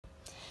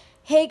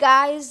Hey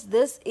guys,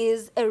 this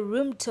is a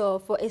room tour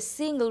for a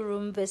single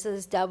room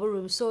versus double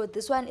room. So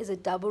this one is a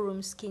double room.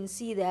 You can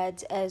see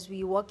that as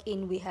we walk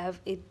in, we have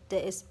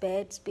there is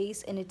bed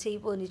space and a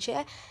table and a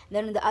chair.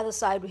 Then on the other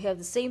side, we have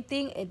the same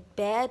thing, a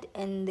bed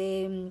and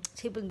the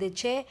table and the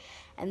chair.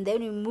 And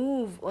then we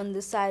move on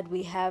the side,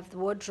 we have the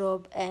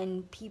wardrobe,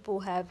 and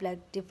people have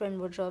like different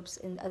wardrobes,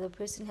 and the other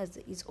person has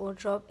his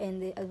wardrobe,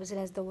 and the other person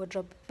has the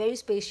wardrobe. Very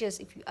spacious,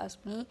 if you ask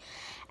me.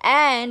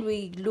 And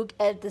we look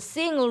at the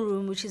single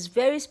room, which is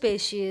very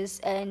spacious,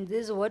 and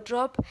there's a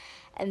wardrobe.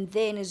 And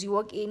then as you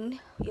walk in,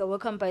 you're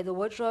welcomed by the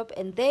wardrobe,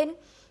 and then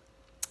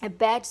a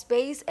bed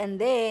space, and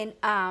then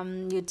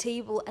your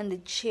table and the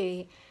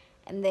chair,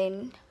 and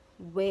then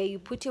where you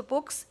put your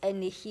books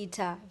and the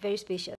heater. Very spacious.